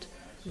 Lieutenant,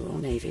 Royal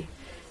Navy,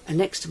 and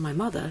next to my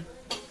mother,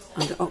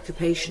 under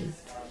occupation,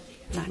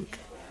 blank.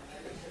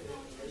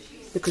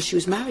 Because she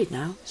was married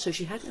now, so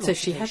she had no occupation. So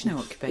she had no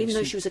occupation. Even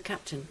though she was a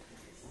captain.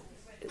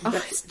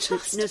 It's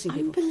just nursing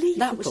people. unbelievable.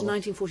 That was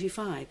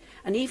 1945.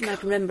 And even I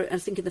can remember, I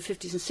think in the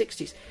 50s and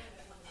 60s,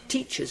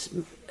 teachers,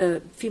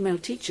 female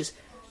teachers,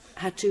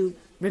 had to...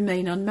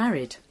 remain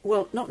unmarried.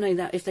 Well, not knowing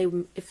that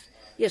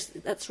yes,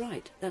 that's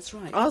right.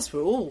 Ours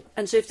were all.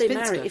 And so if they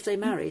spinster.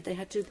 married, they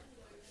had to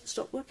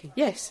stop working.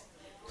 Yes.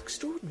 It's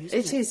extraordinary, isn't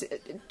it? It is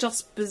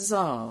just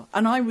bizarre.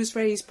 And I was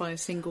raised by a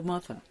single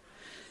mother.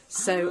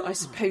 So I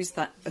suppose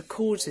that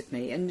accords with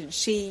me. And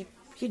she,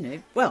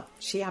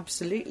 she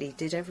absolutely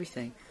did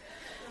everything.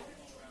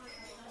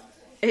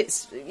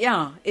 It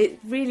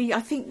really,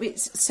 I think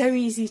it's so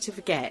easy to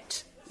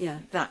forget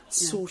that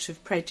sort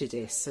of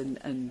prejudice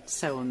and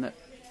so on that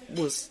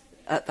was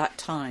at that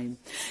time.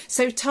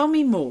 So tell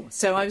me more.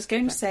 So I was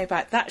going to say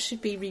about that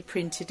should be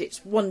reprinted.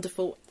 It's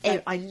wonderful.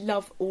 I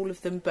love all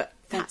of them, but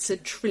that's a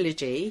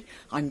trilogy,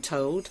 I'm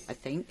told, I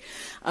think.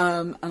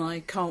 And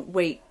I can't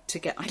wait to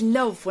get... I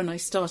love when I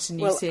start a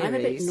new series. I'm a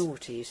bit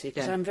naughty, you see,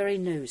 because I'm very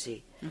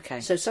nosy. Okay.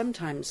 So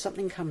sometimes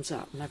something comes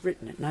up and I've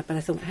written it, but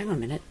I thought, hang on a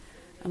minute,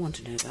 I want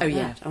to know about that.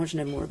 Yeah. I want to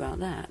know more about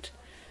that.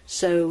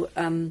 So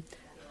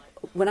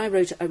when I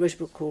wrote a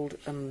book called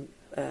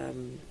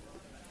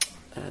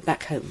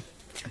Back Home.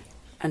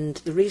 And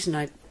the reason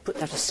I put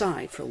that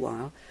aside for a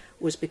while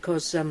was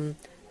because when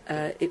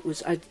I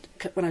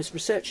was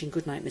researching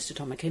Goodnight, Mr.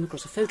 Tom, I came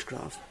across a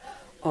photograph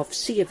of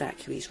sea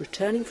evacuees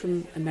returning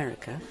from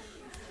America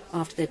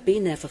after they'd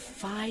been there for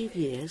 5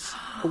 years,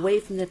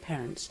 away from their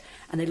parents,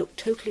 and they looked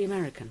totally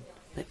American.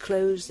 Their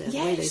clothes, their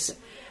way they...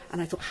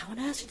 And I thought, how on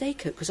earth did they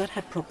cope? Because I'd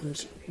had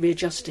problems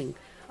readjusting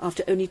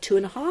after only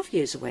 2.5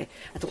 years away.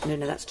 I thought, no,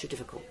 that's too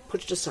difficult.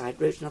 Put it aside,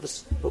 wrote another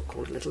book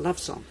called A Little Love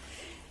Song.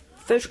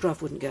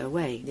 Photograph wouldn't go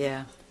away.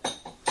 Yeah.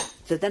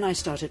 So then I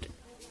started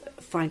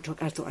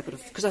I thought I could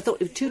have, because I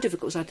thought it was too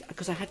difficult,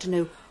 because I had to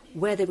know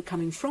where they were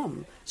coming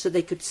from, so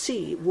they could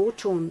see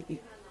war-torn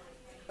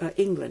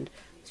England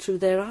through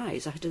their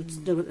eyes. I had to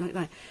know what like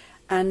that.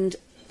 And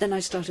then I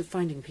started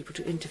finding people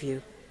to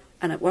interview.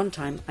 And at one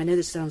time, I know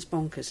this sounds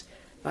bonkers,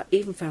 but I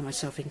even found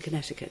myself in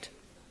Connecticut.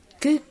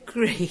 Good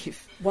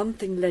grief. One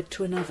thing led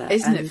to another.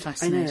 Isn't it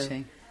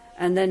fascinating?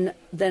 I know. And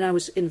then I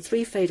was in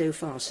 3 Feydeau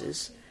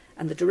farces,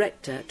 and the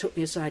director took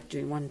me aside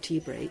during one tea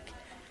break,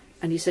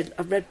 and he said,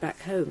 I've read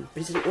back home.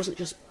 But he said it wasn't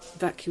just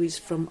evacuees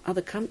from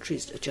other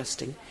countries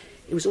adjusting.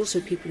 It was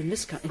also people in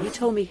this country. And he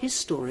told me his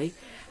story,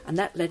 and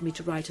that led me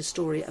to write a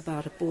story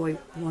about a boy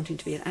wanting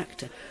to be an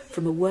actor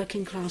from a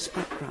working class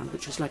background,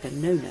 which was like a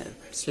no-no.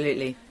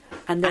 Absolutely.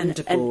 And then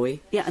a boy.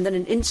 And then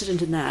an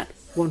incident in that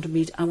I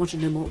wanted to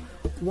know more.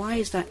 Why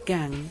is that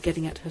gang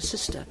getting at his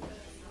sister?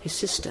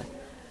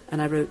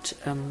 And I wrote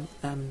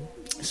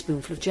A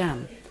Spoonful of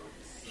Jam.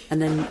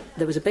 And then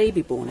there was a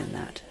baby born in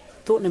that.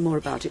 Thought no more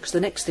about it, because the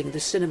next thing, the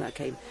cinema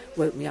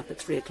woke me up at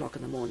 3 o'clock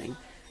in the morning,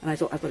 and I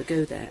thought I've got to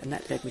go there, and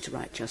that led me to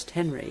write Just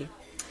Henry,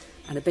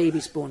 and a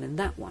baby's born in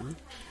that one,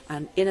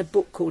 and in a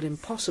book called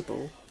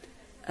Impossible,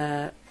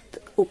 the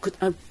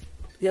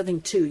other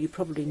thing too, you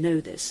probably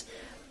know this,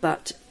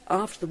 but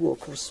after the war, of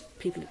course,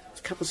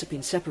 couples have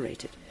been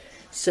separated,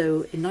 so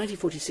in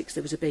 1946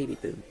 there was a baby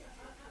boom.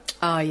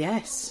 Ah,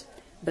 yes.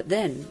 But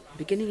then,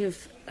 beginning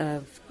of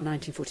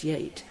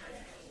 1948,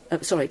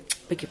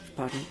 beg your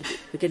pardon,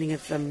 beginning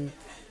of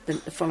the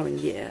following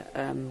year,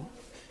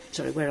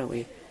 where are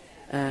we?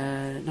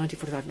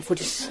 1945,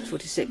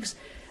 46,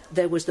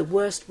 there was the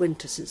worst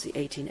winter since the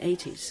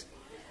 1880s.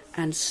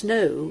 And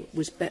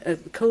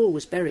coal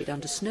was buried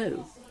under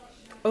snow.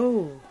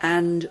 Oh.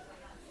 And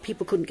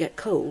people couldn't get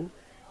coal,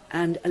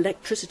 and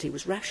electricity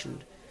was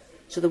rationed.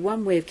 So the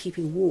one way of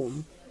keeping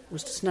warm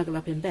was to snuggle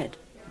up in bed.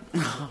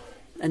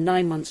 And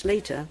 9 months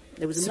later,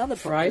 there was another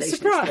population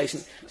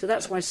explosion. So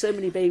that's why so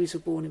many babies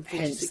were born in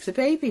 46. Hence the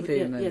baby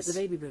boomers. Yeah, the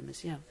baby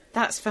boomers, yeah.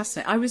 That's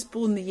fascinating. I was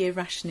born the year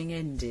rationing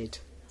ended.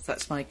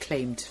 That's my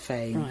claim to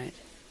fame. Right.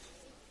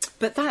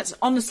 But that's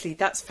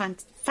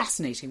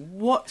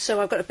fascinating.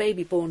 So I've got a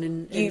baby born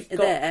in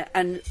there,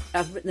 and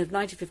I've written of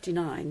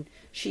 1959,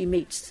 she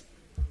meets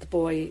the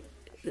boy...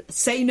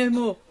 Say no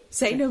more.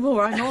 Say no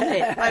more. I'm on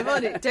it. I'm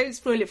on it. Don't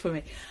spoil it for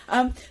me.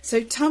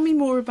 So tell me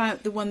more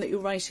about the one that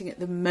you're writing at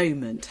the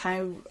moment.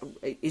 How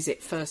is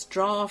it? First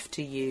draft?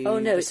 Are you? Oh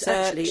no, research?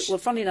 It's actually. Well,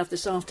 funnily enough,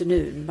 this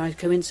afternoon, by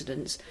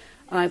coincidence,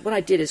 what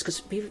I did is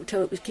because people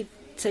keep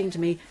saying to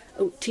me,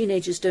 "Oh,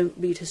 teenagers don't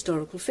read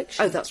historical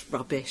fiction." Oh, that's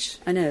rubbish.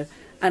 I know,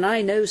 and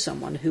I know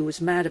someone who was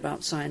mad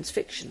about science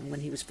fiction when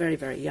he was very,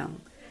 very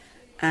young,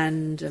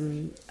 and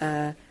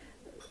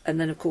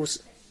then of course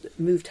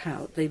moved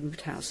house. They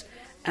moved house.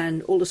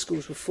 And all the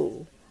schools were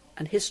full,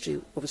 and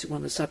history, obviously one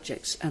of the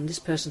subjects, and this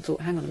person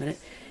thought, hang on a minute,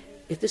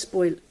 if this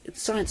boy,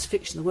 science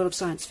fiction, the world of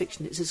science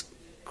fiction is as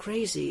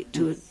crazy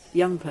to a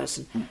young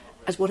person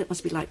as what it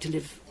must be like to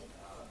live.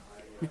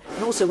 And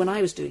also when I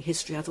was doing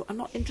history, I thought, I'm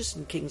not interested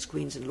in kings,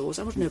 queens and laws,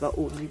 I want to know about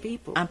ordinary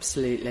people.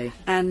 Absolutely.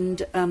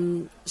 And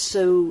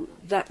so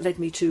that led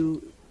me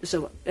to,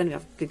 so anyway,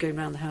 I've been going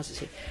around the houses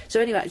here. So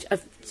anyway,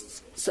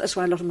 so that's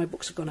why a lot of my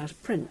books have gone out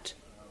of print.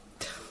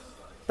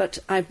 But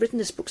I've written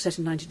this book set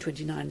in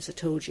 1929, as I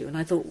told you, and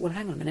I thought, well,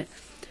 hang on a minute.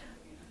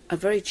 I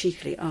very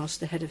cheekily asked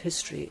the head of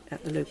history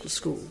at the local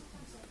school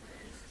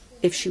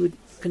if she would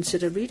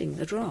consider reading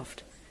the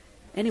draft.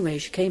 Anyway,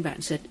 she came back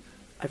and said,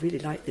 I really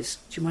like this.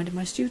 Do you mind if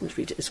my students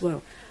read it as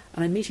well?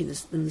 And I'm meeting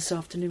them this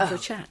afternoon for a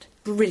chat.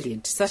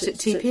 Brilliant. Is that at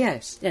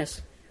TPS?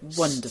 Yes.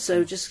 Wonderful.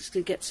 So just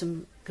to get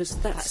some... because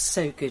that's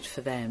so good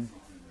for them.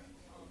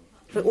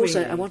 But also,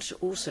 really. I wanted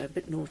to a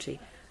bit naughty,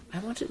 I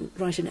wanted to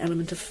write an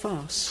element of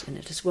farce in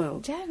it as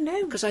well. Yeah,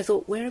 no. Because I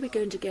thought, where are we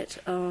going to get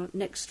our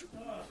next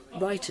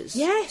writers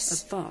of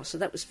farce? So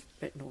that was a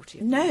bit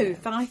naughty. No,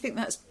 but I think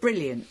that's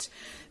brilliant.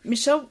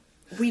 Michelle,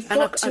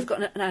 I've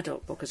got an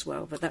adult book as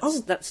well, but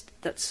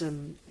that's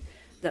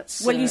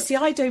well, you see,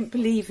 I don't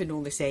believe in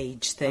all this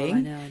age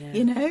thing. Oh, I know.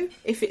 You know,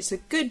 if it's a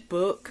good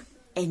book,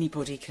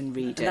 anybody can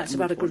read it. And that's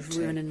about a good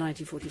ruin in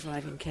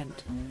 1945 in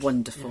Kent.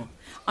 Wonderful. Yeah.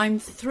 I'm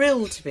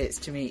thrilled to bits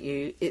to meet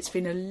you. It's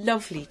been a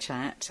lovely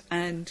chat,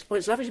 and well,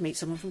 it's lovely to meet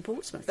someone from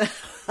Portsmouth.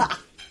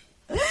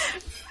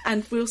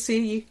 And we'll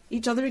see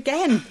each other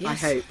again.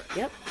 Yes. I hope.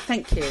 Yep.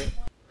 Thank you.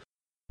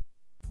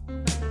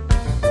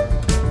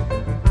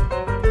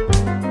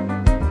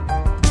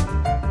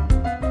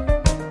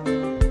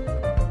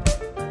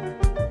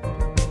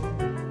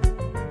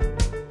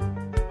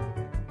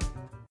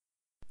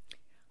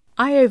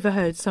 I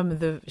overheard some of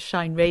the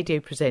Shine Radio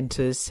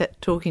presenters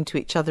talking to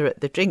each other at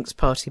the drinks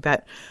party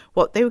about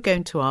what they were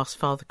going to ask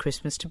Father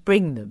Christmas to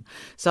bring them.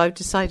 So I've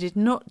decided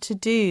not to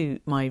do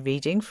my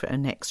reading for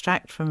an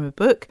extract from a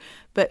book,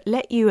 but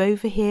let you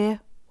overhear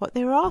what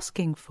they were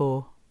asking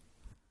for.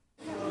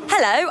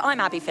 Hello, I'm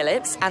Abby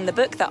Phillips, and the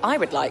book that I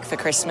would like for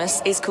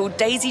Christmas is called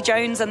Daisy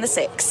Jones and the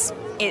Six.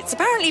 It's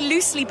apparently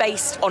loosely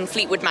based on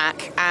Fleetwood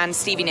Mac and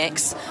Stevie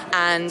Nicks,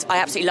 and I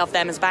absolutely love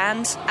them as a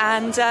band.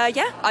 And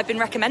I've been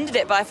recommended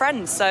it by a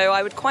friend, so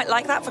I would quite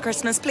like that for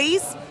Christmas,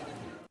 please.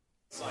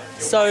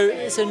 So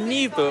it's a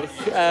new book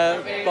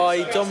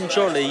by Dom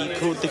Jolly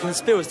called The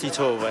Conspiracy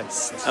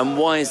Tourist. And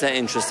why is that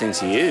interesting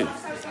to you?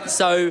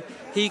 So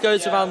he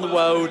goes around the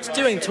world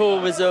doing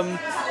tourism,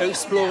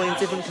 exploring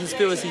different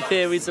conspiracy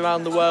theories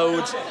around the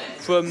world,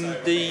 from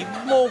the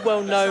more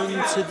well-known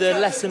to the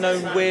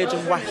lesser-known weird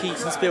and wacky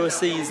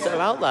conspiracies that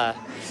are out there.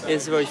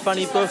 It's a very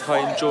funny book.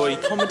 I enjoy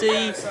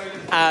comedy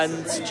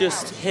and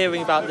just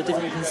hearing about the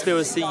different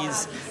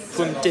conspiracies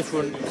from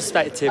different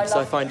perspectives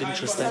I find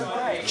interesting.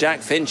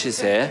 Jack Finch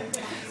is here.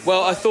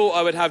 Well, I thought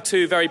I would have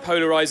two very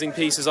polarising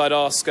pieces I'd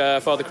ask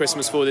Father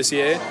Christmas for this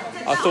year.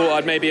 I thought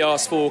I'd maybe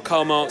ask for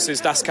Karl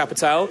Marx's Das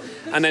Kapital,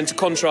 and then to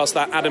contrast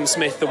that, Adam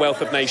Smith, The Wealth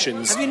of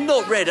Nations. Have you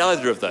not read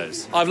either of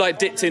those? I've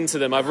dipped into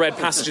them. I've read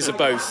passages of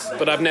both,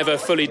 but I've never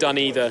fully done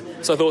either.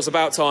 So I thought it's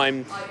about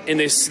time in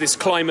this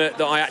climate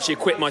that I actually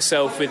equip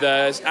myself with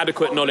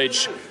adequate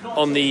knowledge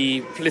on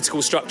the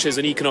political structures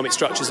and economic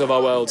structures of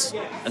our world.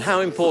 And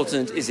how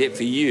important is it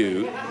for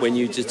you, when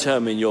you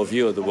determine your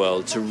view of the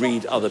world, to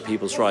read other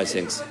people's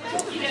writings?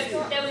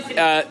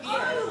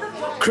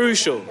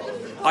 Crucial.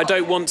 I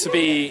don't want to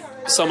be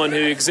someone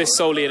who exists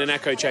solely in an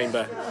echo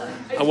chamber.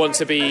 I want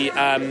to be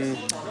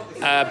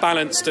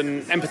balanced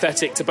and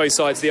empathetic to both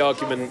sides of the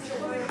argument,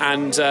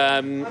 and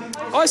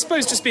I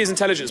suppose just be as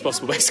intelligent as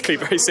possible, basically,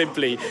 very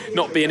simply.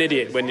 Not be an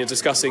idiot when you're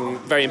discussing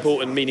very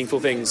important, meaningful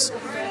things.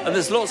 And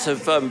there's lots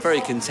of very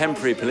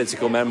contemporary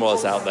political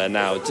memoirs out there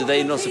now. Do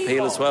they not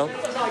appeal as well?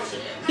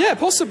 Yeah,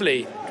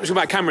 possibly. We're talking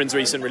about Cameron's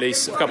recent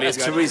release a couple of years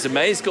ago. Theresa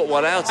May's got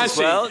one out as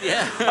well.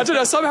 Yeah. I don't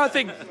know, somehow I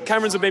think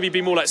Cameron's would maybe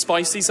be more like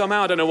spicy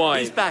somehow. I don't know why.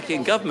 He's back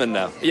in government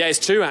now. Yeah, it's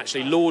true,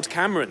 actually. Lord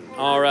Cameron,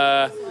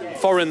 our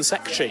foreign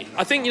secretary.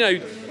 I think,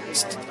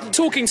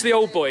 talking to the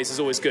old boys is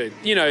always good.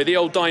 The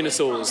old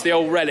dinosaurs, the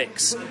old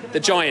relics, the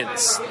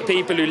giants, the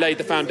people who laid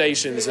the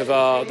foundations of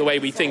the way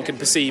we think and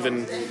perceive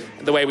and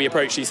the way we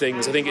approach these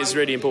things. I think it's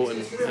really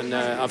important, and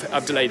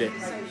I've delayed it.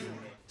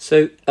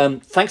 So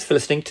thanks for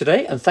listening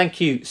today, and thank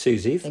you,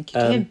 Susie. Thank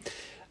you, Tim.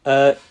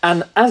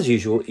 And as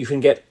usual, you can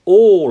get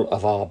all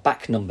of our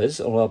back numbers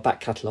or our back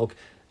catalogue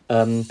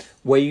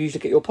where you usually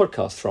get your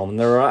podcast from. And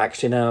there are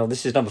actually now,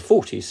 this is number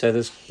 40, so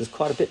there's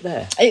quite a bit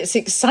there. It's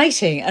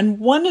exciting. And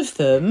one of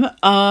them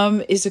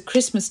is a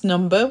Christmas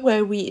number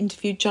where we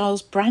interviewed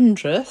Giles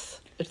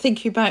Brandreth,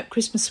 thinking about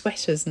Christmas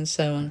sweaters and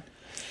so on.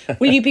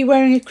 Will you be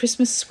wearing a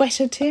Christmas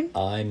sweater, Tim?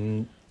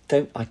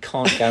 I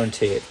can't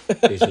guarantee it,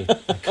 Susie.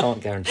 I can't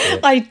guarantee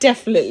it. I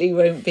definitely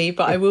won't be,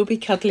 but I will be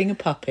cuddling a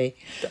puppy.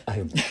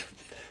 Oh,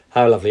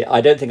 how lovely. I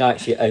don't think I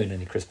actually own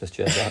any Christmas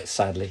jerseys,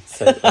 sadly.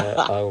 So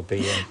I will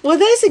be well,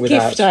 there's a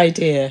without. gift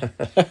idea.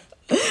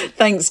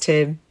 Thanks,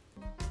 Tim.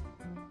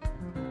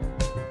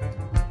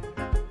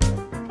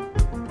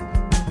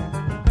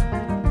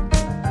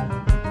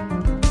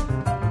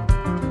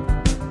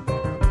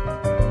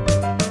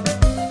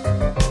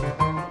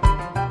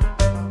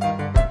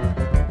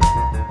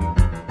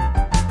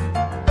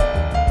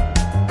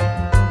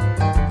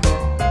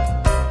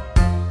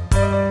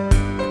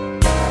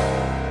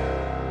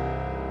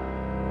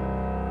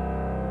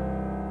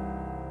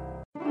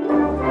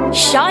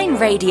 Shine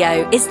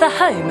Radio is the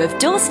home of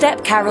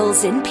doorstep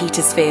carols in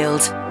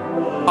Petersfield.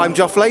 I'm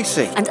Geoff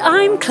Lacey. And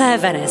I'm Claire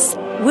Venice.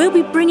 We'll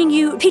be bringing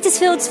you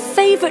Petersfield's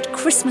favourite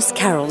Christmas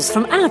carols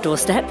from our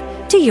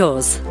doorstep to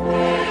yours.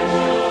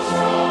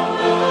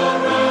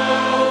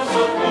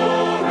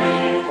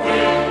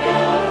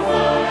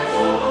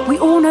 We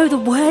all know the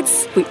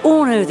words, we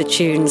all know the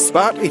tunes.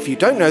 But if you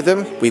don't know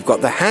them, we've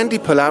got the handy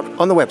pull-out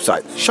on the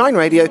website,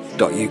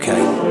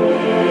 shineradio.uk.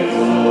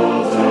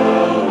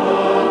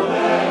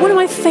 One of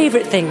my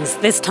favourite things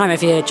this time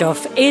of year,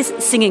 Geoff, is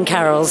singing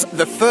carols.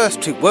 The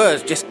first two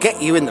words just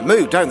get you in the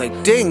mood, don't they?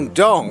 Ding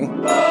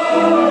dong.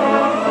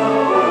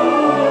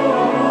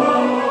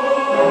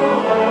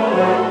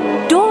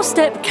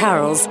 Doorstep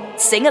carols.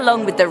 Sing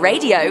along with the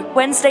radio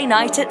Wednesday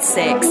night at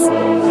 6.